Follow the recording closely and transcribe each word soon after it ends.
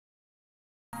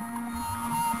So,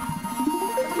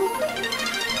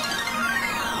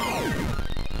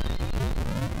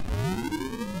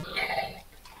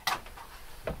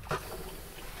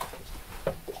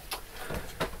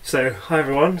 hi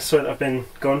everyone. Sorry that I've been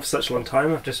gone for such a long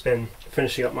time. I've just been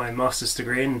finishing up my master's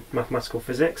degree in mathematical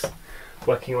physics,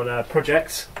 working on a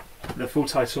project. The full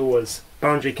title was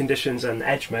Boundary Conditions and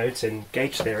Edge Modes in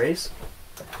Gauge Theories.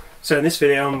 So in this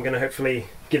video I'm going to hopefully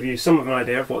give you some of an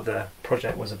idea of what the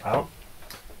project was about.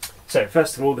 So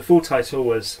first of all, the full title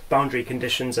was Boundary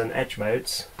Conditions and Edge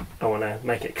Modes. I want to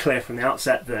make it clear from the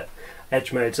outset that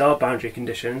edge modes are boundary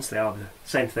conditions, they are the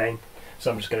same thing.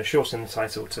 So I'm just going to shorten the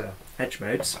title to Edge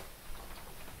Modes.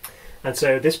 And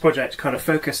so this project kind of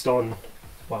focused on,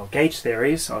 well, gauge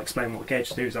theories. I'll explain what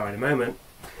gauge theories are in a moment.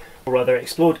 Or rather,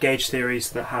 explored gauge theories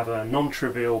that have a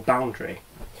non-trivial boundary.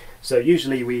 So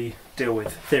usually we deal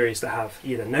with theories that have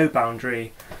either no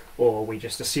boundary, or we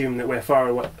just assume that we're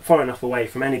far enough away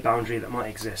from any boundary that might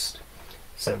exist,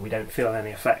 so we don't feel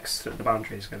any effects that the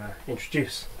boundary is going to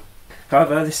introduce.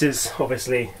 However, this is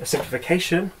obviously a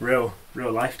simplification. Real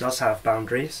life does have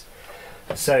boundaries.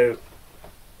 So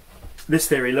this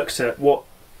theory looks at what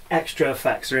extra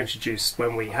effects are introduced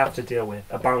when we have to deal with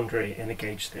a boundary in a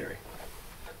gauge theory.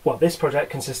 Well, this project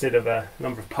consisted of a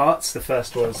number of parts. The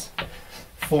first was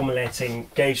formulating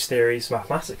gauge theories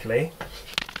mathematically.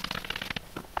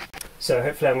 So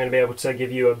hopefully I'm going to be able to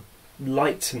give you a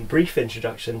light and brief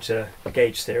introduction to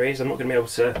gauge theories. I'm not going to be able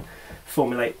to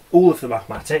formulate all of the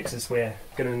mathematics, as we're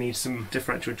going to need some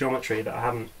differential geometry that I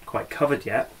haven't quite covered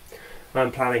yet.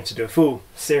 I'm planning to do a full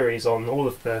series on all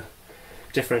of the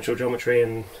differential geometry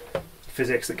and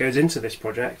physics that goes into this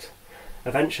project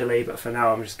eventually, but for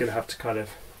now I'm just going to have to kind of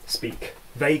speak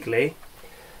vaguely.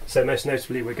 So most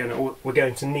notably we're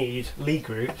going to need Lie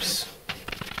groups,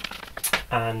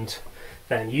 and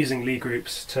then using Lie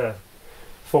groups to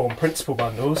form principal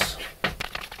bundles.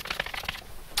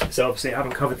 So obviously I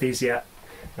haven't covered these yet,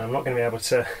 and I'm not going to be able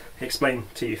to explain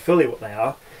to you fully what they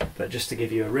are, but just to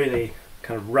give you a really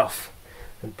kind of rough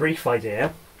and brief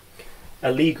idea,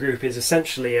 a Lie group is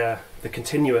essentially the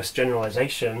continuous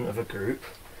generalization of a group.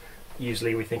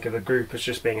 Usually we think of a group as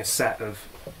just being a set of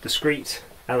discrete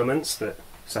elements that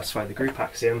satisfy the group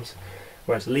axioms,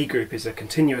 whereas a Lie group is a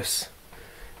continuous,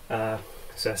 so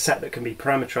a set that can be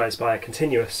parameterized by a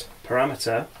continuous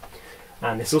parameter.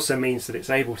 And this also means that it's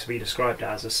able to be described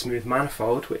as a smooth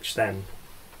manifold, which then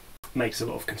makes a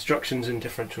lot of constructions in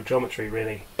differential geometry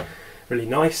really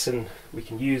nice, and we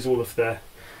can use all of the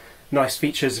nice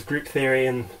features of group theory,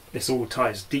 and this all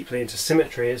ties deeply into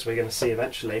symmetry, as we're going to see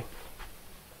eventually.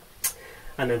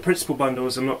 And then principal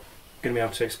bundles, I'm not going to be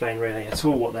able to explain really at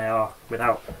all what they are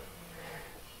without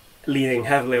leaning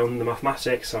heavily on the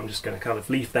mathematics, so I'm just going to kind of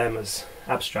leave them as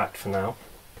abstract for now.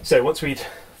 So once we'd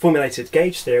formulated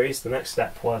gauge theories, the next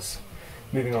step was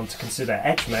moving on to consider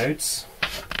edge modes.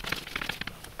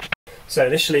 So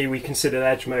initially we considered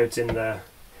edge modes in the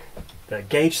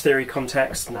gauge theory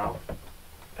context. Now,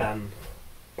 I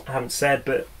haven't said,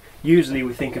 but usually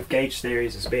we think of gauge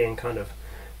theories as being kind of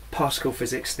particle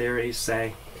physics theories,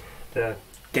 say the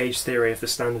gauge theory of the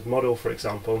Standard Model, for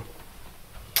example.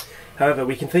 However,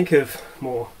 we can think of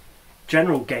more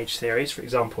general gauge theories, for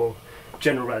example,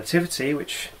 general relativity,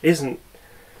 which isn't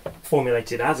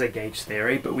formulated as a gauge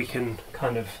theory, but we can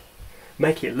kind of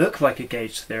make it look like a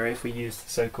gauge theory if we use the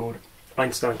so-called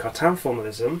Einstein-Cartan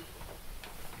formalism,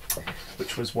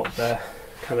 which was what the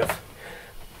kind of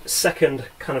second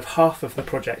kind of half of the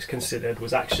project considered,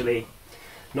 was actually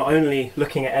not only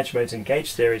looking at edge modes in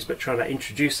gauge theories, but trying to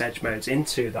introduce edge modes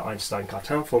into the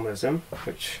Einstein-Cartan formalism,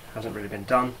 which hasn't really been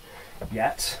done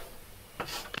yet.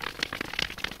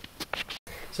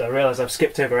 So I realise I've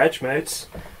skipped over edge modes.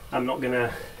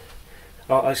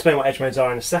 I'll explain what edge modes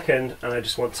are in a second, and I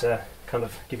just want to kind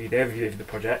of give you the overview of the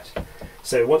project.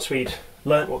 So once we'd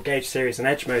learnt what gauge theories and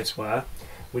edge modes were,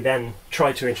 we then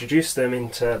tried to introduce them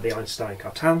into the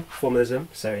Einstein-Cartan formalism,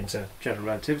 so into general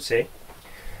relativity.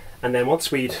 And then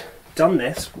once we'd done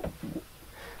this,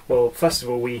 well, first of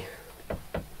all we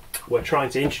were trying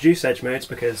to introduce edge modes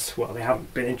because, well, they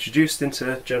haven't been introduced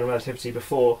into general relativity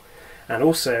before, and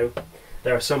also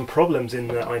there are some problems in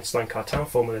the Einstein-Cartan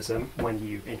formalism when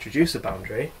you introduce a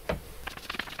boundary.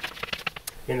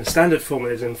 In the standard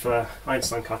formalism for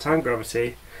Einstein-Cartan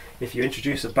gravity, if you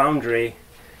introduce a boundary,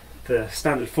 the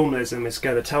standard formalism is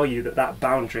going to tell you that that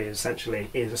boundary essentially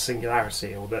is a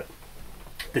singularity, or that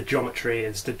the geometry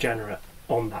is degenerate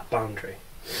on that boundary.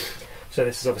 So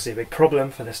this is obviously a big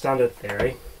problem for the standard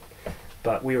theory,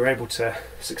 but we were able to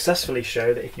successfully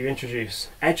show that if you introduce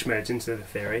edge modes into the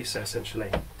theory, so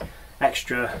essentially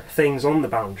extra things on the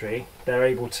boundary, they're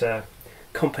able to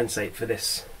compensate for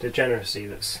this degeneracy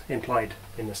that's implied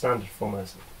in the standard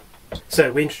formalism.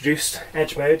 So we introduced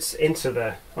edge modes into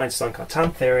the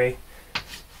Einstein-Cartan theory,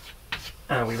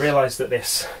 and we realised that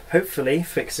this hopefully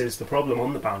fixes the problem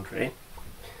on the boundary.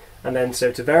 And then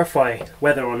so to verify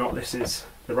whether or not this is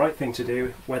the right thing to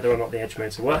do, whether or not the edge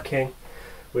modes are working,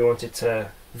 we wanted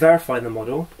to verify the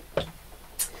model.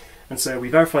 And so we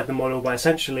verified the model by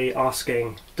essentially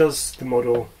asking, does the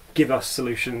model give us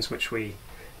solutions which we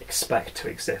expect to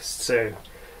exist? So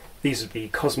these would be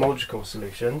cosmological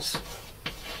solutions.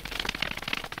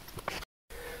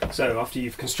 So after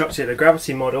you've constructed a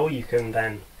gravity model, you can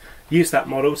then use that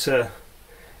model to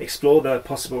explore the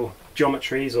possible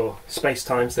geometries or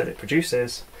spacetimes that it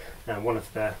produces. And one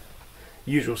of the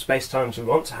usual spacetimes we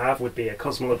want to have would be a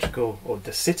cosmological or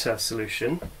de Sitter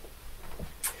solution.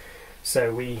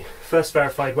 So we first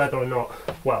verified whether or not,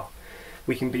 well,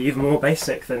 we can be even more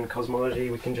basic than cosmology.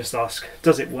 We can just ask,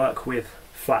 does it work with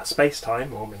flat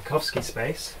spacetime or Minkowski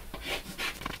space?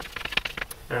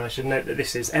 And I should note that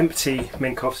this is empty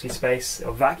Minkowski space,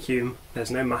 or vacuum. There's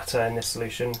no matter in this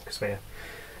solution because we're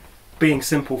being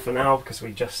simple for now, because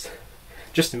we just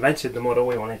invented the model.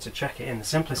 We wanted to check it in the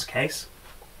simplest case.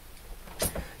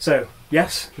 So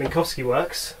yes, Minkowski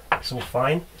works, it's all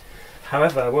fine.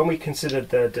 However, when we considered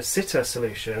the de Sitter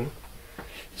solution,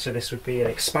 so this would be an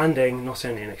expanding, not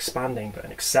only an expanding, but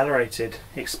an accelerated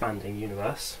expanding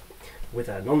universe with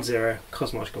a non-zero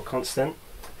cosmological constant.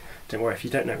 Don't worry if you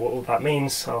don't know what all that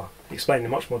means, I'll explain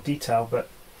in much more detail, but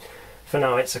for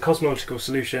now it's a cosmological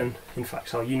solution. In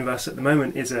fact, our universe at the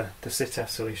moment is a de Sitter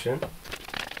solution.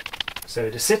 So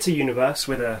a de Sitter universe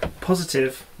with a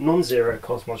positive non-zero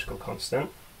cosmological constant,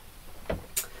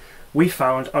 we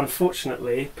found,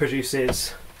 unfortunately,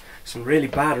 produces some really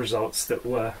bad results that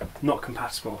were not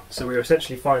compatible. So we were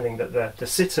essentially finding that the de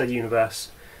Sitter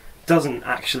universe doesn't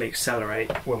actually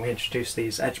accelerate when we introduce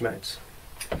these edge modes.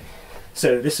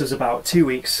 So this was about 2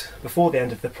 weeks before the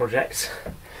end of the project.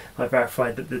 I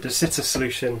verified that the de Sitter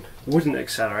solution wouldn't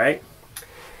accelerate.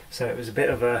 So it was a bit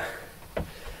of a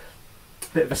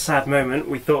sad moment.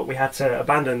 We thought we had to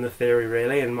abandon the theory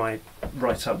really, and my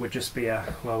write-up would just be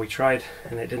well, we tried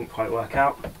and it didn't quite work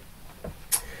out.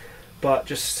 But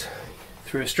just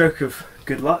through a stroke of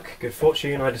good luck, good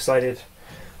fortune, I decided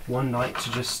one night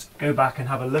to just go back and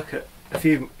have a look at a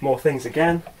few more things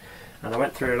again. And I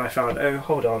went through and I found, oh,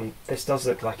 hold on, this does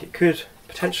look like it could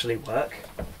potentially work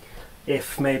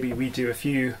if maybe we do a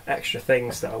few extra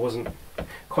things that I wasn't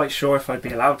quite sure if I'd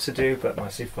be allowed to do, but my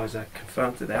supervisor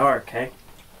confirmed that they are okay.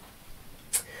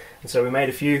 And so we made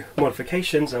a few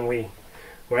modifications and we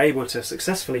were able to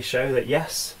successfully show that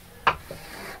yes,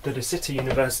 the de Sitter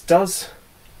universe does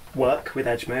work with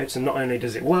edge modes, and not only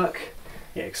does it work,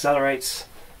 it accelerates,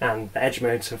 and the edge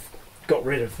modes have got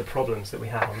rid of the problems that we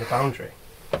had on the boundary.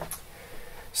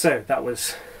 So that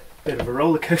was a bit of a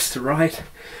roller coaster ride.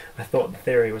 I thought the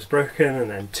theory was broken, and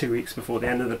then 2 weeks before the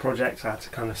end of the project I had to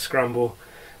kind of scramble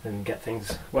and get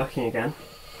things working again.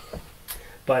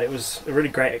 But it was a really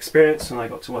great experience, and I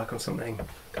got to work on something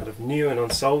kind of new and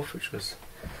unsolved, which was,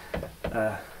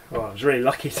 well, I was really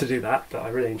lucky to do that, but I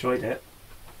really enjoyed it.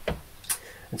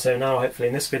 And so now hopefully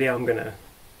in this video I'm going to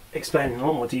explain in a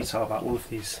lot more detail about all of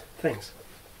these things.